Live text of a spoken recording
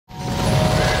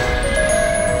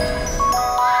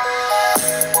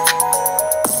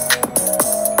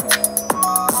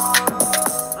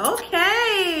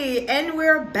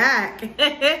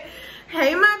back.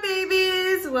 Hey my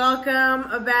babies,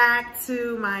 welcome back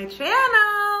to my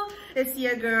channel. It's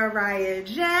your girl Riah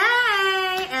J,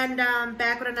 and I'm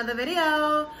back with another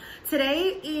video.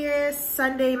 Today is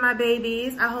Sunday, my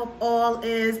babies. I hope all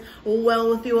is well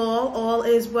with you all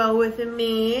is well with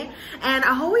me, and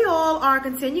I hope we all are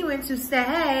continuing to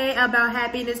stay about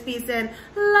happiness, peace, and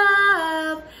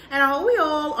love. And I hope we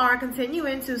all are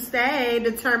continuing to stay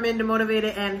determined,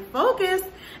 motivated, and focused.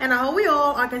 And I hope we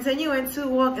all are continuing to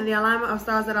walk in the alignment of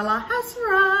stars that Allah has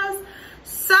for us.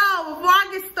 So, before I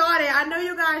get started, I know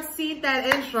you guys seen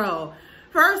that intro.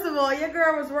 First of all, your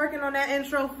girl was working on that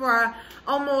intro for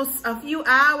almost a few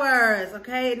hours,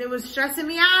 okay? And it was stressing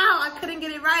me out. I couldn't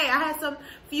get it right. I had some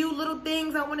few little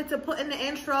things I wanted to put in the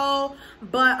intro,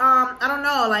 but I don't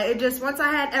know, like it just, once I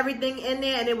had everything in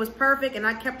there and it was perfect, and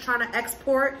I kept trying to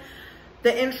export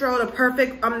the intro, the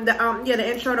perfect,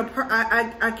 the intro,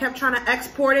 I kept trying to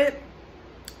export it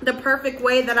the perfect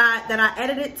way that I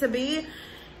edited it to be.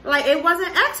 Like, it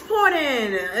wasn't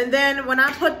exporting. And then when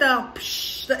I put the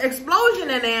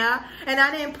explosion in there, and I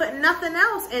didn't put nothing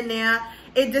else in there,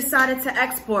 it decided to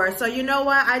export. So you know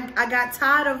what? I got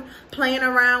tired of playing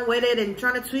around with it and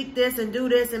trying to tweak this and do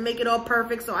this and make it all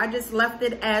perfect. So I just left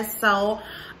it as so.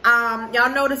 Y'all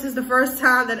know this is the first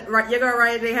time that your girl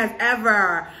Riah J has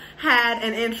ever had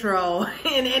an intro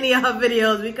in any of her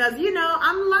videos, because you know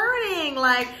I'm learning.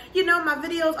 Like, you know, my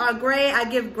videos are great. I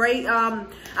give great I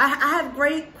have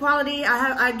great quality.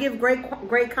 I give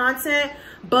great content,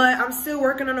 but I'm still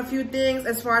working on a few things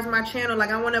as far as my channel. Like,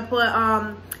 I want to put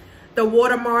the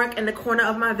watermark in the corner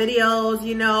of my videos.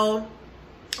 You know,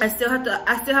 I still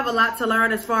have a lot to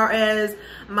learn as far as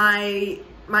my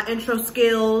intro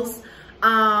skills.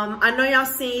 I know y'all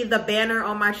see the banner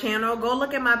on my channel. Go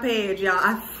look at my page, y'all.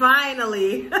 I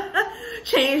finally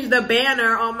changed the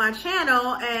banner on my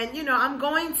channel, and you know, I'm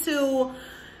going to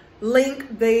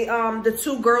link the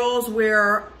two girls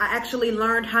where I actually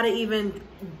learned how to even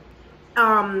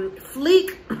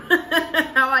fleek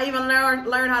how I even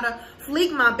learned how to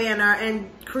fleek my banner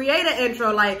and create an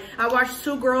intro. Like, I watched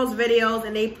two girls videos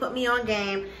and they put me on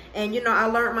game, and you know, I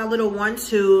learned my little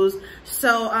 1-2s.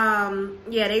 So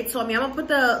yeah, they told me, I'm gonna put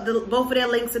the both of their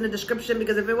links in the description,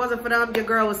 because if it wasn't for them, your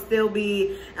girl would still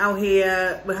be out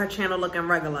here with her channel looking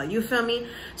regular. You feel me?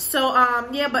 So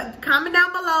yeah, but comment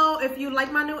down below if you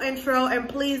like my new intro, and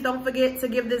please don't forget to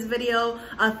give this video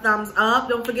a thumbs up.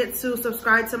 Don't forget to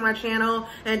subscribe to my channel,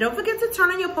 and don't forget to turn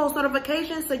on your post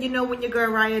notifications so you know when your girl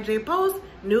Riah J posts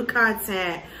new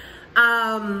content.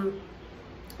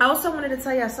 I also wanted to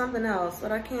tell y'all something else,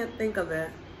 but I can't think of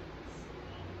it.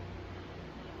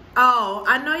 Oh,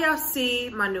 I know y'all see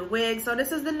my new wig. So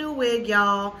this is the new wig,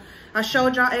 y'all. I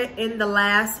showed y'all it in the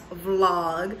last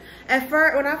vlog. At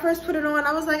first, when I first put it on,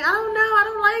 I was like, I don't know, I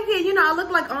don't like it. You know, I look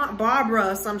like Aunt Barbara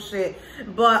or some shit.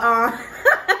 But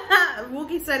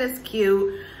Wookie said it's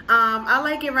cute. I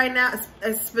like it right now,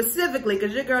 specifically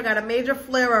because your girl got a major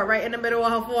flare up right in the middle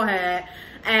of her forehead.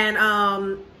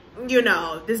 And you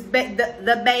know, this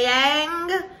the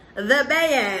bayang.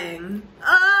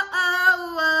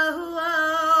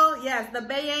 Yes, the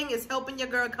bayang is helping your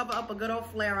girl cover up a good old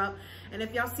flare up. And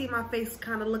if y'all see my face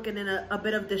kind of looking in a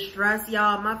bit of distress,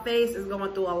 y'all, my face is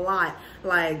going through a lot.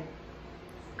 Like,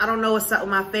 I don't know what's up with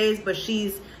my face, but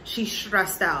she's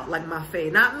stressed out. Like, my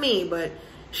face, not me, but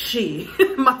she,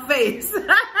 my face.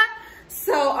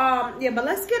 So yeah, but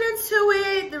let's get into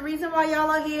it. The reason why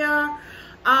y'all are here,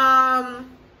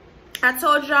 I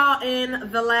told y'all in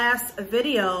the last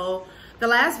video, the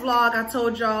last vlog, I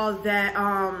told y'all that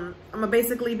I'm gonna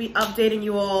basically be updating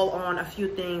you all on a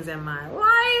few things in my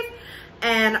life,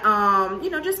 and you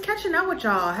know, just catching up with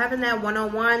y'all, having that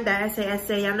one-on-one, that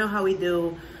essay, y'all know how we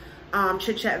do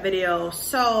chit chat videos.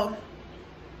 So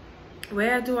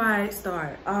where do I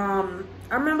start? I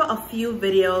remember a few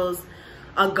videos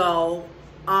ago,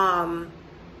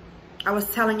 I was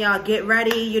telling y'all, get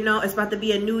ready, you know, it's about to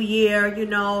be a new year, you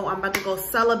know, I'm about to go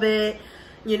celibate,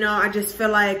 you know, I just feel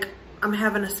like I'm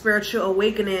having a spiritual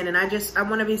awakening, and I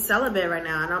want to be celibate right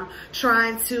now, and I'm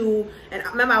trying to, and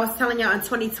remember I was telling y'all in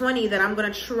 2020 that I'm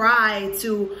going to try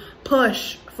to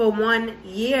push for 1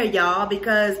 year, y'all,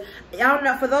 because y'all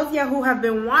know, for those of y'all who have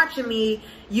been watching me,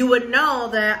 you would know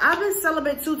that I've been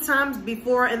celibate 2 times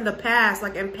before in the past,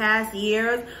 like in past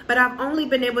years, but I've only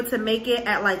been able to make it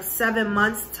at like 7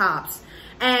 months tops.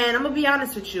 And I'm gonna be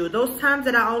honest with you, those times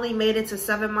that I only made it to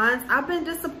 7 months, I've been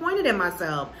disappointed in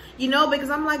myself, you know, because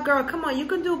I'm like, girl, come on, you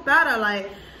can do better. Like,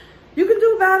 you can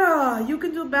do better. You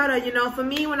can do better. You know, for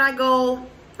me, when I go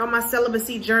on my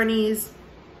celibacy journeys,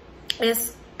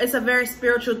 it's a very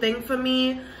spiritual thing for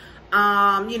me.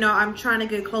 You know, I'm trying to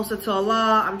get closer to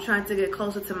Allah. I'm trying to get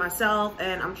closer to myself,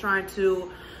 and I'm trying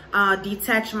to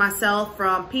detach myself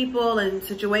from people and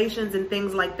situations and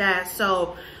things like that.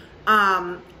 So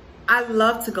I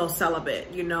love to go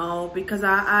celibate, you know, because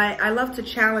I love to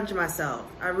challenge myself.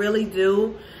 I really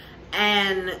do.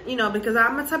 And, you know, because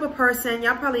I'm a type of person,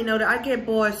 y'all probably know that I get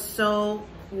bored so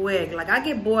quick. Like, I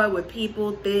get bored with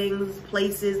people, things,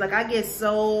 places. Like, I get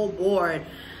so bored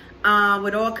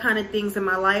with all kind of things in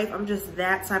my life. I'm just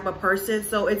that type of person.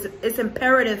 So it's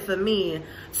imperative for me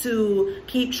to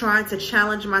keep trying to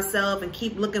challenge myself and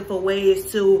keep looking for ways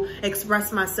to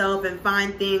express myself and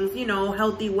find things, you know,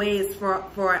 healthy ways for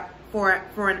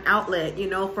an outlet, you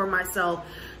know, for myself.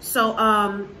 So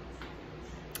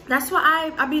that's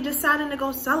why I be deciding to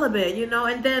go celibate, you know.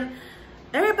 And then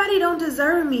everybody don't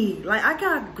deserve me. Like, I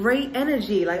got great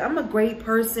energy. Like, I'm a great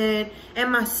person and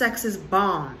my sex is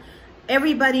bomb.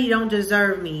 Everybody don't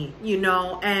deserve me, you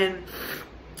know. And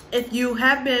if you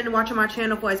have been watching my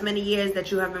channel for as many years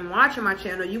that you have been watching my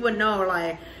channel, you would know,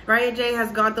 like, Riahjay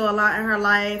has gone through a lot in her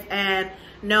life. And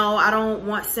no, I don't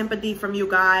want sympathy from you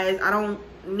guys. I don't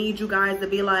need you guys to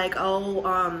be like,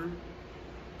 oh,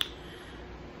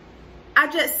 I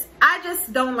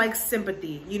just don't like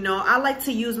sympathy, you know. I like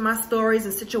to use my stories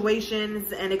and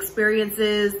situations and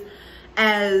experiences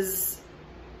as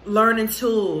learning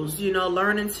tools, you know,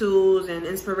 learning tools and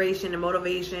inspiration and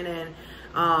motivation. And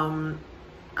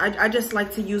I just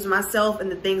like to use myself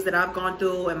and the things that I've gone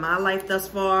through in my life thus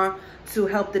far to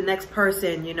help the next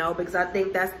person, you know, because I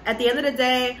think that's, at the end of the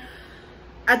day,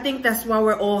 I think that's why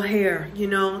we're all here, you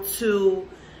know, to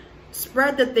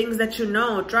spread the things that you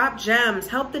know, drop gems,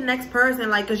 help the next person,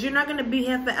 like, because you're not going to be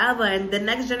here forever, and the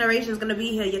next generation is going to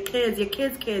be here, your kids'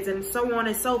 kids, and so on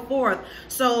and so forth.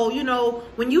 So, you know,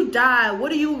 when you die, what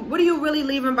are you really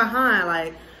leaving behind?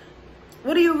 Like,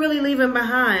 what are you really leaving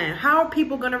behind? How are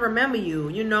people going to remember you,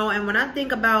 you know? And when I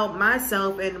think about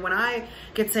myself, and when I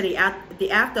get to the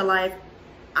afterlife,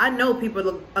 I know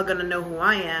people are going to know who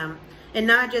I am, and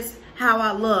not just how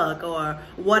I look or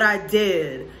what I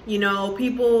did. You know,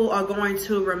 people are going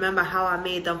to remember how I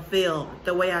made them feel,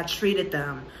 the way I treated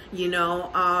them, you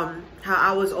know, how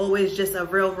I was always just a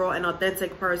real and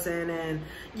authentic person. And,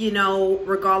 you know,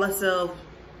 regardless of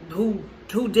who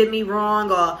did me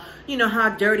wrong, or, you know, how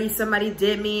dirty somebody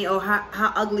did me, or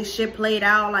how ugly shit played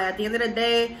out, like, at the end of the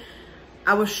day,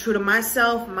 I was true to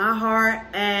myself, my heart,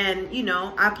 and, you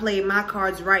know, I played my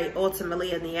cards right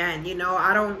ultimately in the end. You know,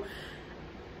 I don't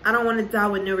want to die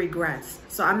with no regrets.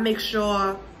 So I make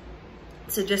sure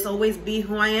to just always be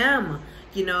who I am,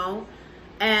 you know.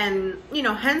 And, you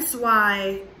know, hence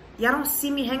why y'all don't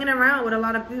see me hanging around with a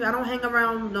lot of people. I don't hang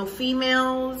around no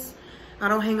females. I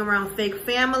don't hang around fake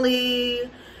family.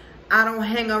 I don't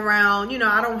hang around, you know,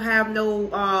 I don't have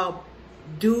no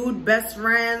dude best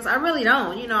friends. I really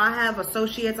don't. You know, I have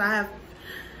associates. I have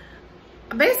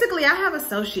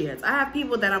associates. I have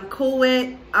people that I'm cool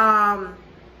with.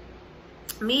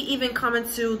 Me even coming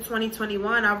to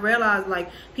 2021, I realized, like,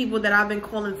 people that I've been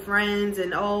calling friends and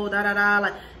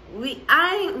like,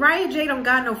 Riahjay don't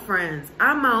got no friends.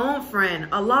 I'm my own friend.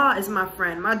 Allah is my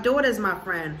friend. My daughter is my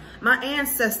friend. My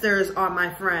ancestors are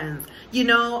my friends, you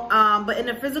know. But in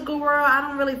the physical world,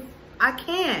 I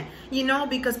can't, you know,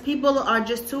 because people are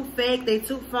just too fake. They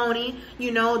too phony,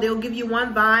 you know. They'll give you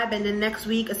one vibe and then next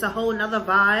week it's a whole nother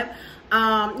vibe.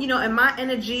 You know, and my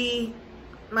energy,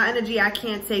 I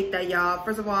can't take that, y'all.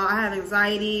 First of all, I have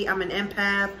anxiety. I'm an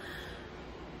empath.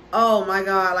 Oh my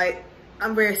God. Like,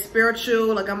 I'm very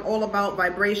spiritual. Like, I'm all about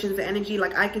vibrations and energy.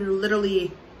 Like, I can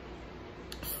literally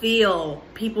feel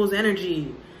people's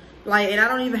energy. Like, and I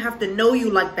don't even have to know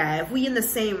you like that. If we in the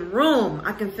same room,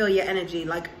 I can feel your energy.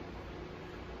 Like,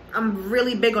 I'm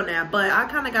really big on that. But I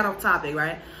kind of got off topic,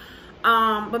 right?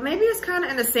 But maybe it's kind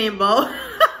of in the same boat.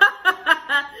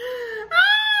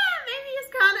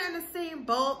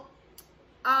 Both.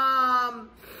 But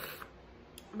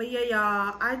yeah,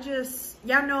 y'all,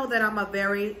 y'all know that I'm a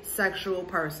very sexual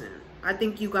person. I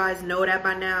think you guys know that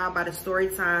by now, by the story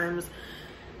times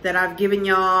that I've given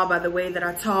y'all, by the way that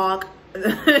I talk,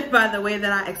 by the way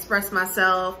that I express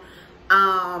myself.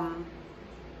 Y'all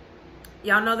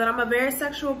know that I'm a very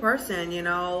sexual person, you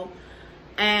know,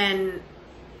 and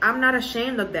I'm not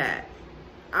ashamed of that.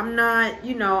 I'm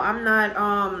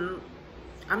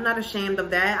not ashamed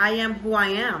of that. I am who I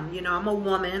am. You know, I'm a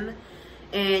woman,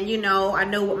 and, you know, I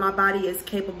know what my body is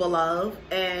capable of,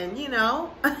 and, you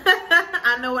know,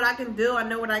 I know what I can do. I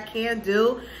know what I can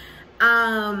do.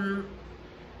 I'm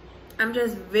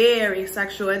just very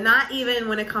sexual, and not even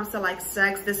when it comes to, like,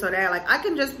 sex, this or that. Like, I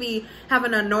can just be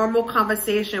having a normal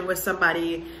conversation with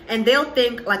somebody, and they'll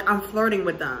think, like, I'm flirting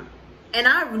with them. And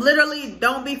I literally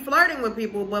don't be flirting with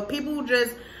people, but people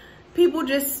just,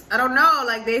 I don't know,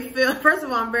 like they feel, first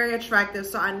of all, I'm very attractive,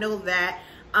 so I know that.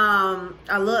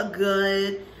 I look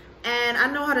good, and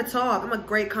I know how to talk. I'm a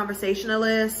great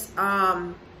conversationalist.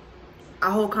 I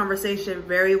hold conversation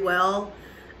very well.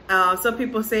 Some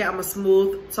people say I'm a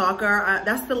smooth talker.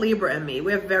 That's the Libra in me.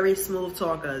 We're very smooth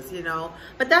talkers, you know.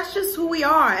 But that's just who we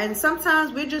are. And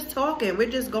sometimes we're just talking. We're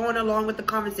just going along with the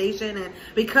conversation. And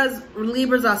because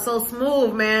Libras are so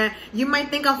smooth, man, you might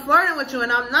think I'm flirting with you,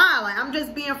 and I'm not. Like, I'm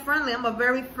just being friendly. I'm a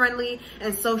very friendly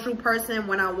and social person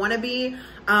when I want to be.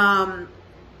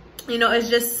 You know, it's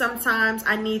just sometimes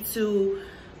I need to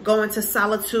go into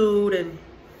solitude and,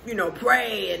 you know,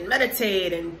 pray and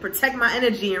meditate and protect my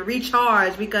energy and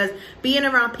recharge, because being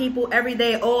around people every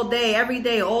day, all day, every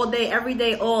day, all day, every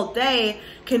day, all day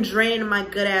can drain my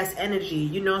good ass energy,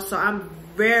 you know. So I'm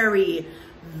very,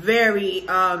 very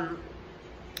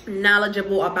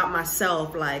knowledgeable about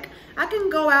myself. Like, I can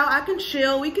go out, I can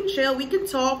chill, we can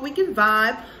talk, we can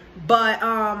vibe,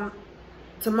 but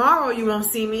tomorrow you won't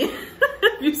see me.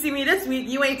 If you see me this week,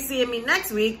 you ain't seeing me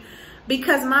next week.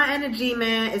 Because my energy,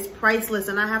 man, is priceless,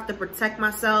 and I have to protect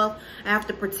myself. I have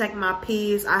to protect my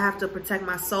peace. I have to protect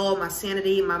my soul, my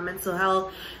sanity, my mental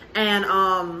health. And,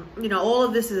 you know, all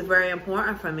of this is very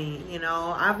important for me. You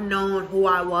know, I've known who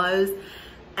I was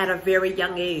at a very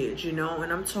young age, you know,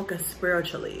 and I'm talking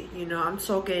spiritually, you know, I'm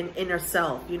talking inner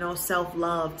self, you know,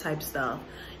 self-love type stuff.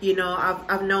 You know,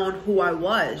 I've known who I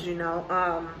was, you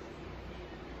know.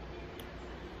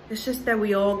 It's just that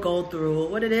we all go through.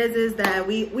 What it is that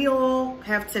we all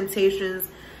have temptations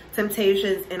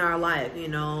in our life, you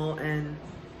know. And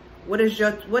what is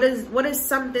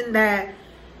something that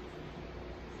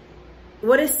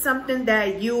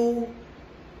you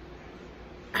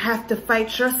have to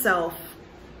fight yourself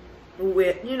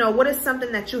with? You know, what is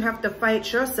something that you have to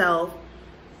fight yourself,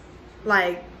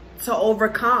 like, to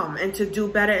overcome and to do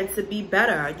better and to be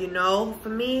better, you know? For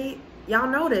me, y'all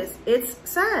know this, it's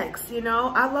sex, you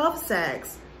know. I love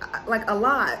sex, like, a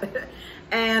lot.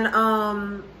 And,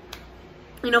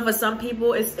 you know, for some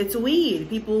people, it's weed.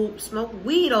 People smoke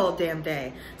weed all damn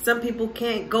day. Some people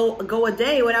can't go a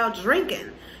day without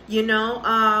drinking, you know.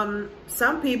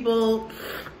 Some people,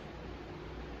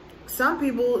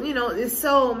 you know, there's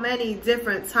so many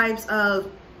different types of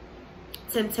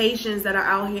temptations that are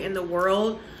out here in the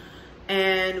world.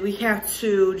 And we have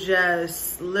to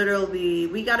just literally,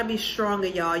 we got to be stronger,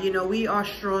 y'all. You know, we are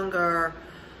stronger.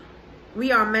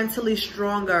 We are mentally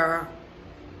stronger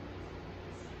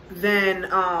than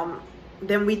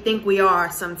we think we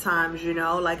are sometimes, you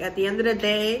know. Like, at the end of the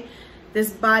day, this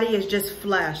body is just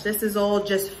flesh. This is all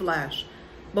just flesh.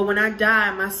 But when I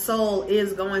die, my soul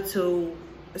is going to,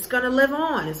 it's going to live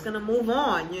on. It's going to move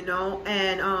on, you know.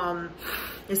 And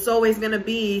it's always going to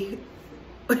be,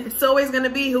 it's always going to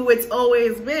be who it's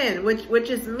always been, which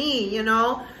is me, you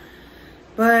know.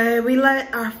 But we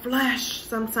let our flesh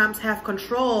sometimes have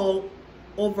control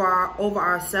over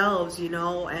ourselves, you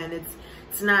know, and it's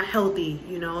not healthy,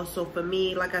 you know. So for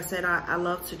me, like I said, I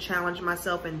love to challenge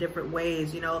myself in different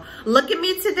ways, you know. Look at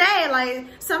me today, like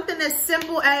something as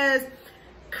simple as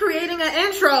creating an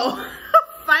intro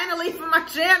finally for my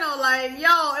channel. Like,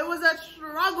 yo, it was a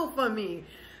struggle for me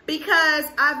because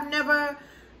I've never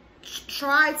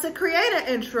tried to create an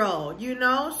intro, you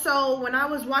know. So when I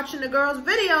was watching the girl's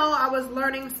video, I was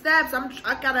learning steps.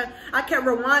 I kept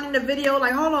rewinding the video,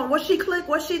 like, hold on, what she clicked,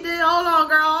 what she did, hold on,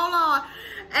 girl, hold on.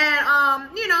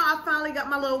 And you know, I finally got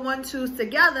my little 1-2s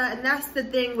together. And that's the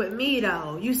thing with me,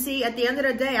 though. You see, at the end of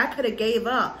the day, I could have gave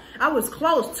up. I was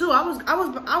close too. I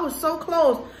was so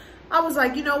close. I was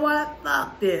like, you know what,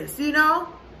 fuck this, you know,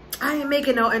 I ain't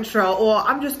making no intro, or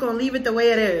I'm just gonna leave it the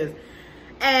way it is.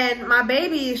 And my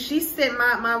baby, she sent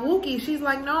my Wookie. She's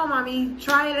like, no, mommy,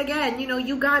 try it again. You know,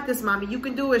 you got this, mommy. You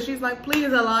can do it. She's like,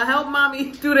 please, Allah, help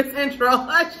mommy do this intro.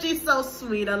 She's so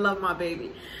sweet. I love my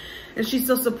baby. And she's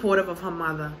so supportive of her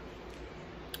mother.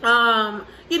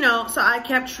 You know, so I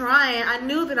kept trying. I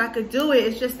knew that I could do it.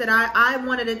 It's just that I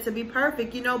wanted it to be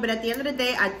perfect, you know. But at the end of the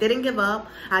day, I didn't give up.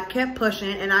 I kept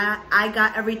pushing, and I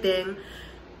got everything,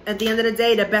 at the end of the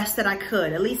day, the best that I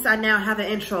could. At least I now have an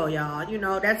intro, y'all. You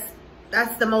know,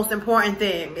 that's the most important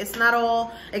thing. It's not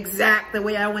all exact the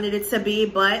way I wanted it to be,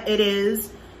 but it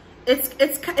is. It's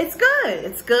good. It's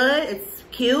good. It's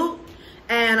cute.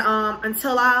 And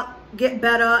until I get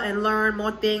better and learn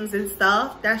more things and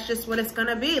stuff, that's just what it's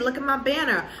gonna be. Look at my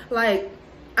banner. Like,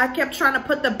 I kept trying to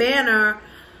put the banner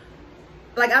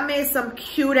like I made some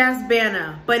cute ass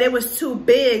banner, but it was too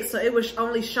big, so it was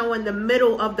only showing the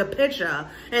middle of the picture.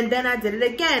 And then I did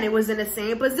it again. It was in the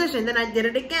same position. Then I did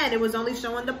it again. It was only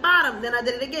showing the bottom. Then I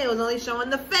did it again. It was only showing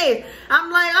the face. I'm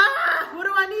like, what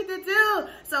do I need to do?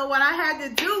 So what I had to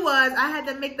do was I had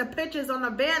to make the pictures on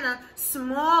the banner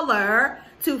smaller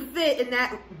to fit in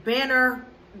that banner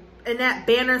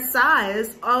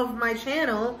size of my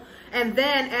channel. And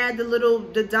then add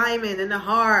the diamond and the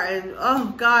heart, and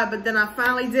oh God, but then I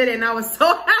finally did it and I was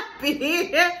so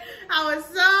happy. I was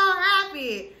so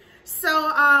happy. So,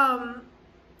 I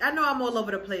know I'm all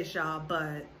over the place, y'all,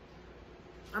 but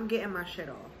I'm getting my shit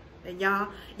off. And y'all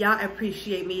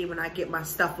appreciate me when I get my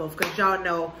stuff off, because y'all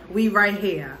know we right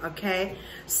here, okay?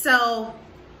 So,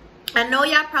 I know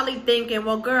y'all probably thinking,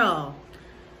 well, girl,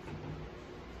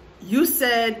 you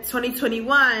said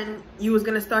 2021, you was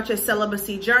going to start your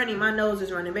celibacy journey. My nose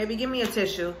is running. Baby, give me a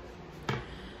tissue.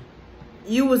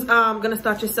 You was going to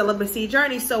start your celibacy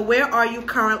journey. So where are you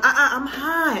currently? I'm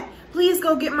hot. Please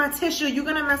go get my tissue. You're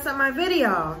going to mess up my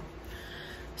video.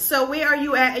 So where are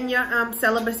you at in your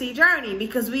celibacy journey?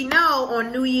 Because we know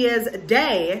on New Year's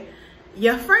Day,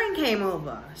 your friend came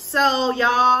over. So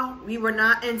y'all, we were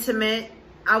not intimate.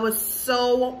 I was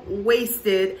so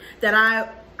wasted that I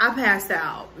passed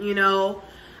out, you know.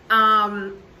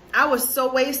 I was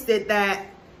so wasted that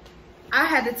I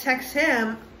had to text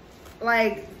him,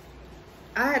 like,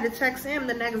 I had to text him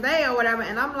the next day or whatever,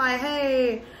 and I'm like,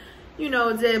 hey, you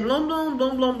know, did bloom, bloom,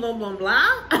 bloom, bloom, bloom, bloom, blah.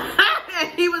 And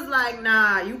he was like,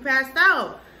 nah, you passed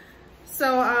out.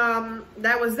 So,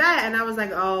 that was that, and I was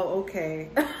like, oh, okay.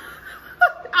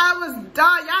 I was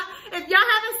done. If y'all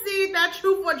haven't seen that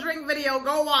Truth or Drink video,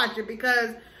 go watch it,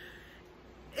 because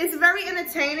it's very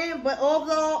entertaining. But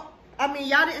although, I mean,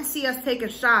 y'all didn't see us taking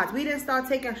shots. We didn't start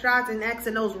taking shots and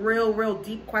asking those real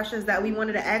deep questions that we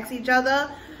wanted to ask each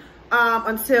other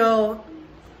until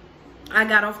I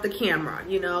got off the camera,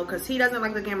 you know, because he doesn't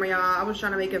like the camera, y'all. I was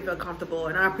trying to make him feel comfortable,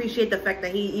 and I appreciate the fact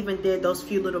that he even did those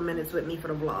few little minutes with me for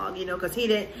the vlog, you know, because he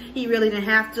really didn't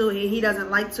have to. He doesn't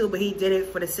like to, but he did it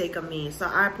for the sake of me, so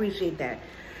I appreciate that.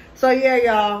 So yeah,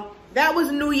 y'all, that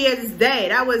was New Year's Day.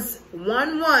 That was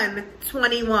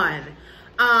 1/1/21.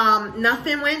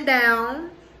 Nothing went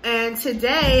down, and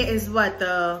today is what,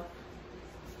 y'all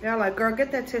like, girl,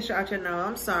 get that tissue out your nose.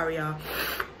 I'm sorry, y'all.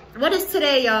 What is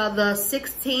today, y'all? The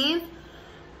 16th.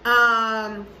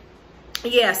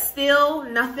 Yeah, still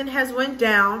nothing has went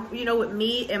down, you know, with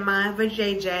me and my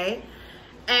vajayjay.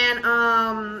 And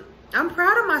I'm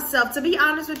proud of myself. To be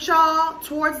honest with y'all,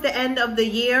 towards the end of the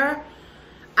year,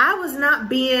 I was not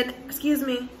being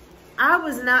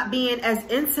as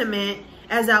intimate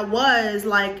as I was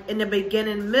like in the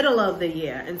beginning, middle of the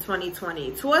year in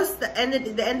 2020. Towards the end of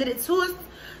it, soon as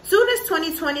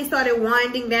 2020 started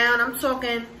winding down, I'm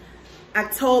talking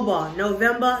October,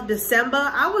 November,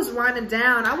 December, I was winding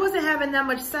down. I wasn't having that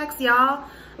much sex, y'all,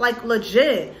 like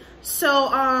legit. So,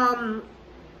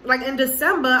 like in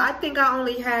December, I think I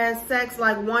only had sex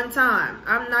like one time.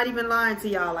 I'm not even lying to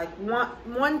y'all, like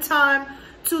one time,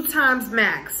 2 times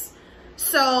max.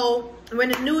 So when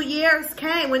the new year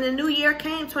came,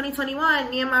 2021,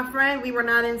 me and my friend, we were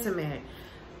not intimate.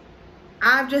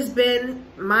 I've just been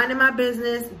minding my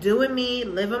business, doing me,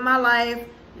 living my life,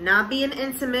 not being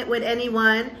intimate with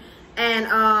anyone. And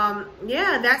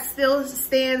yeah, that still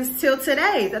stands till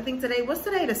today. I think today, what's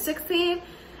today, the 16th?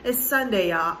 It's Sunday,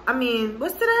 y'all. I mean,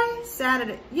 what's today?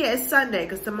 Saturday. Yeah, it's Sunday,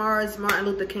 because tomorrow is Martin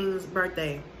Luther King's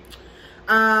birthday.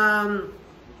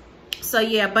 So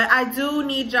yeah, but I do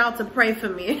need y'all to pray for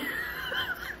me.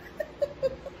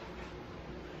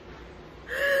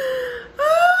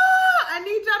 I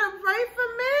need y'all to pray for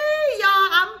me,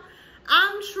 y'all.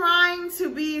 I'm trying to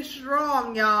be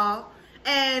strong, y'all.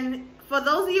 And for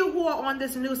those of you who are on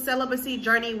this new celibacy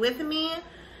journey with me,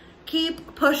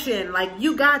 keep pushing. Like,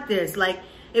 you got this. Like,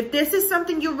 if this is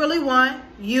something you really want,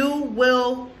 you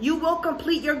will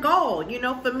complete your goal. You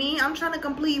know, for me, I'm trying to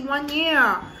complete 1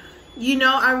 year. You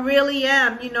know, I really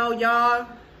am. You know, y'all,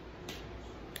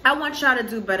 I want y'all to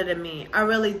do better than me. I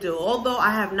really do. Although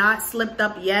I have not slipped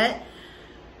up yet,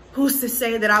 who's to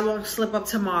say that I won't slip up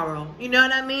tomorrow? You know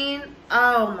what I mean?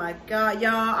 Oh my God,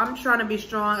 y'all, I'm trying to be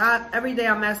strong. Every day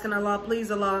I'm asking Allah,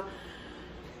 please Allah,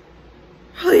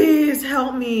 please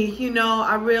help me. You know,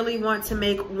 I really want to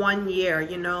make 1 year,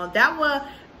 you know. That will,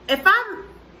 if I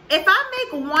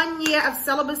make 1 year of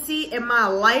celibacy in my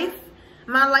life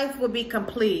will be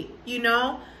complete, you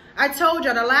know. I told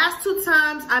you the last 2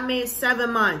 times I made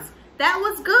 7 months. That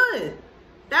was good.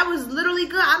 That was literally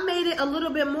good. I made it a little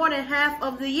bit more than half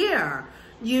of the year,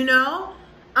 you know.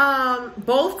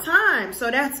 both times, so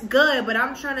that's good, but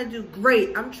I'm trying to do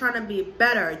great. I'm trying to be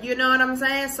better, you know what I'm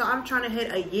saying? So I'm trying to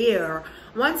hit a year.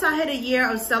 Once I hit a year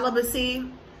of celibacy,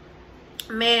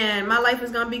 man, my life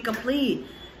is gonna be complete,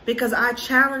 because I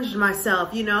challenged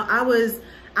myself. You know, I was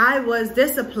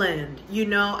disciplined. You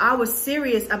know, I was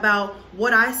serious about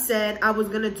what I said I was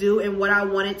gonna do and what I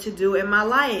wanted to do in my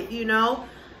life, you know.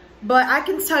 But I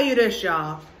can tell you this,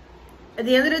 y'all. At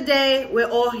the end of the day, we're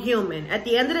all human. At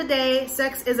the end of the day,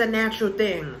 sex is a natural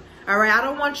thing. All right? I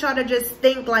don't want y'all to just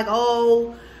think like,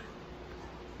 oh,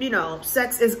 you know,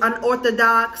 sex is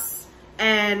unorthodox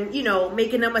and, you know,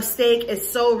 making a mistake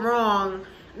is so wrong.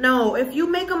 No, if you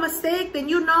make a mistake, then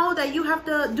you know that you have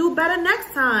to do better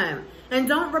next time. And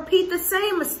don't repeat the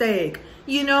same mistake,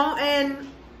 you know. And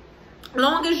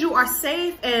long as you are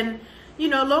safe and, you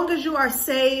know, long as you are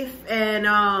safe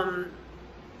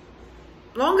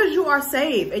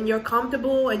and you're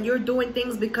comfortable and you're doing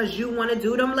things because you want to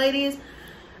do them, ladies,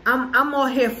 I'm all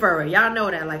here for it. Y'all know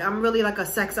that. Like, I'm really like a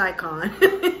sex icon.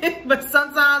 But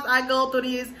sometimes I go through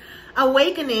these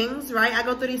awakenings, right? I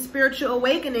go through these spiritual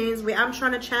awakenings where I'm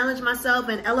trying to challenge myself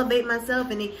and elevate myself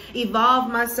and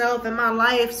evolve myself in my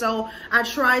life. So I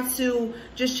try to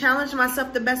just challenge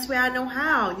myself the best way I know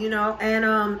how, you know,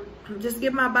 and just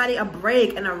give my body a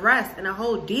break and a rest and a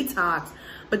whole detox.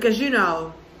 Because, you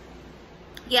know,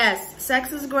 yes,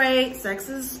 sex is great. Sex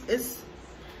is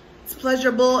it's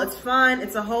pleasurable. It's fun.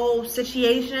 It's a whole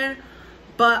situation.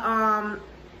 But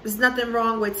there's nothing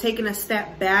wrong with taking a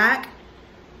step back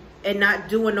and not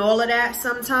doing all of that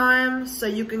sometimes, so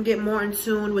you can get more in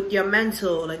tune with your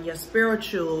mental and your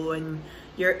spiritual and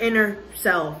your inner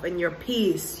self and your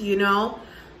peace, you know?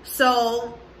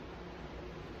 So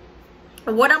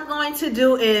what I'm going to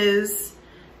do is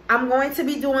I'm going to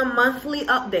be doing monthly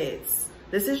updates.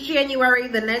 This is January.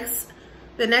 The next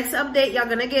update y'all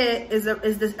gonna get is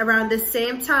this around this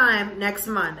same time next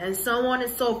month, and so on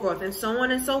and so forth, and so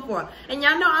on and so forth. And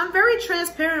y'all know I'm very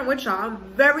transparent with y'all. I'm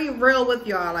very real with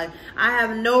y'all. Like, I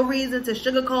have no reason to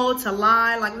sugarcoat, to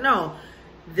lie. Like, no,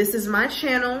 this is my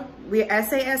channel. We're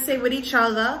SA with each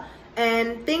other,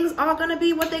 and things are gonna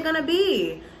be what they're gonna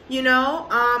be, you know.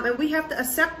 And we have to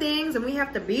accept things, and we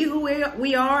have to be who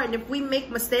we are. And if we make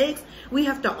mistakes, we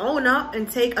have to own up and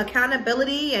take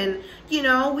accountability, and, you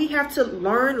know, we have to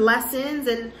learn lessons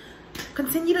and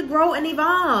continue to grow and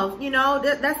evolve. You know,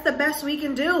 that's the best we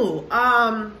can do.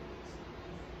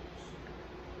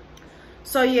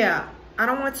 So yeah, I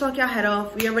don't want to talk y'all head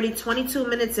off. We already 22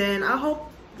 minutes in. I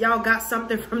hope y'all got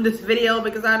something from this video,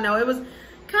 because I know it was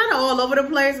kind of all over the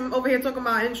place. I'm over here talking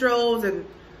about intros and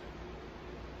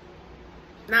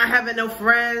not having no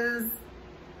friends,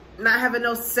 not having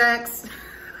no sex.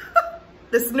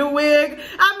 This new wig.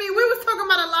 I mean, we was talking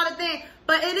about a lot of things,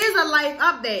 but it is a life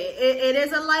update. It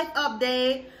is a life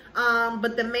update.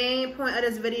 But the main point of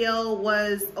this video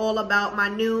was all about my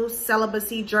new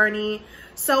celibacy journey.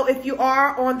 So if you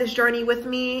are on this journey with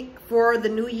me for the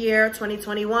new year,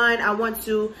 2021, I want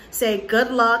to say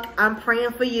good luck. I'm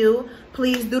praying for you.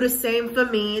 Please do the same for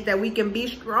me, that we can be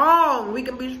strong. We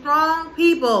can be strong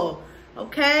people,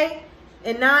 okay?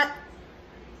 And not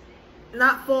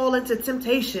fall into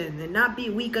temptation and not be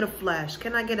weak of the flesh.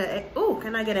 Can I get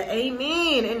an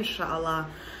amen? Inshallah.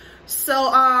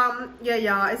 So yeah,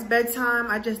 y'all, it's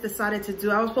bedtime. I just decided to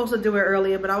do, I was supposed to do it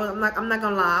earlier, but I'm not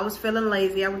gonna lie, I was feeling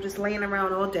lazy. I was just laying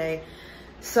around all day.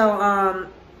 So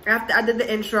after I did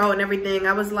the intro and everything,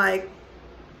 I was like,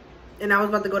 and I was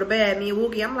about to go to bed, me and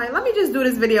Wookie, I'm like, let me just do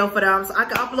this video for them so I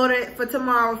can upload it for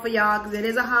tomorrow for y'all, because it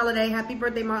is a holiday. Happy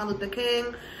birthday, Martin Luther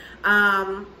King.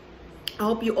 I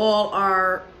hope you all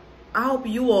are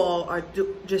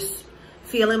just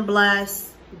feeling blessed,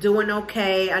 doing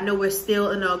okay. I know we're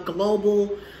still in a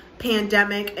global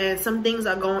pandemic, and some people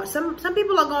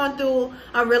are going through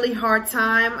a really hard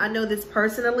time. I know this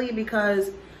personally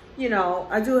because, you know,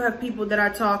 I do have people that I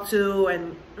talk to,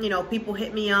 and, you know, people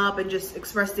hit me up and just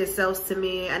express themselves to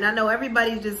me. And I know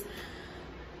everybody's just,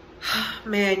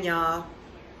 man, y'all,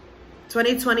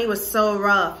 2020 was so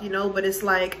rough, you know, but it's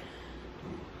like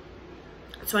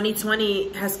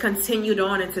 2020 has continued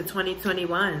on into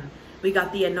 2021. We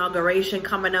got the inauguration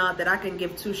coming up that I can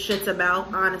give two shits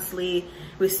about, honestly.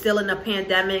 We're still in a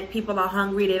pandemic. People are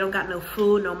hungry. They don't got no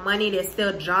food, no money. They're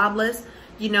still jobless,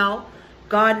 you know.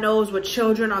 God knows what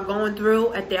children are going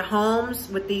through at their homes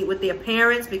with their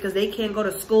parents, because they can't go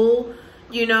to school,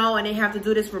 you know, and they have to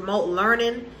do this remote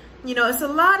learning. You know, it's a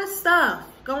lot of stuff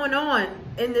going on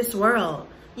in this world.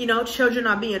 You know, children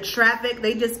are being trafficked.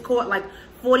 They just caught like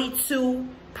 42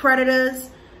 predators.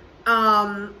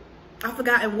 I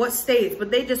forgot in what states, but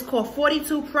they just caught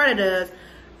 42 predators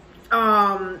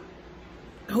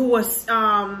who was,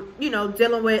 you know,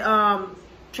 dealing with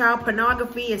child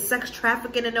pornography and sex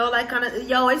trafficking and all that kind of,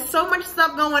 yo, it's so much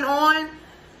stuff going on.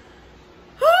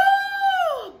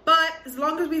 But as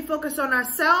long as we focus on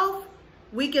ourselves,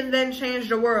 we can then change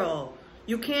the world.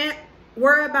 You can't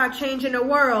worry about changing the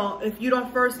world if you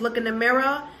don't first look in the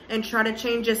mirror and try to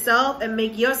change yourself and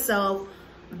make yourself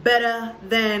better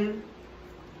than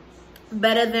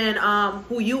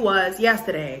who you was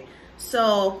yesterday.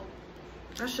 So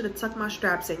I should have tucked my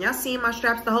straps in. Y'all seen my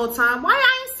straps the whole time? Why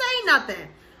I ain't say nothing?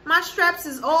 My straps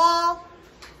is all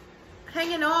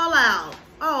hanging all out.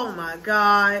 Oh my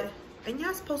God. And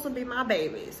y'all supposed to be my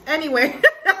babies. Anyway.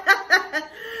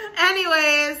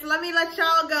 Anyways, let me let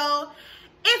y'all go.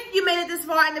 If you made it this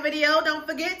far in the video, don't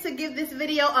forget to give this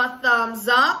video a thumbs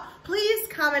up. Please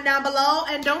comment down below.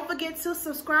 And don't forget to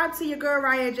subscribe to your girl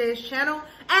Riahjay's channel.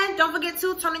 And don't forget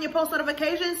to turn on your post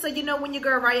notifications so you know when your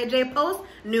girl Riahjay posts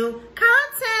new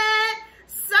content.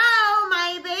 So,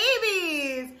 my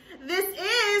babies, this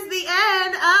is the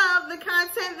end of the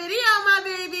content video, my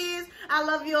babies. I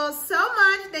love you all so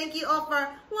much. Thank you all for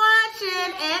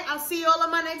watching. And I'll see you all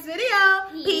in my next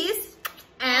video. Peace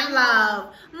and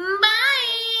love. Bye.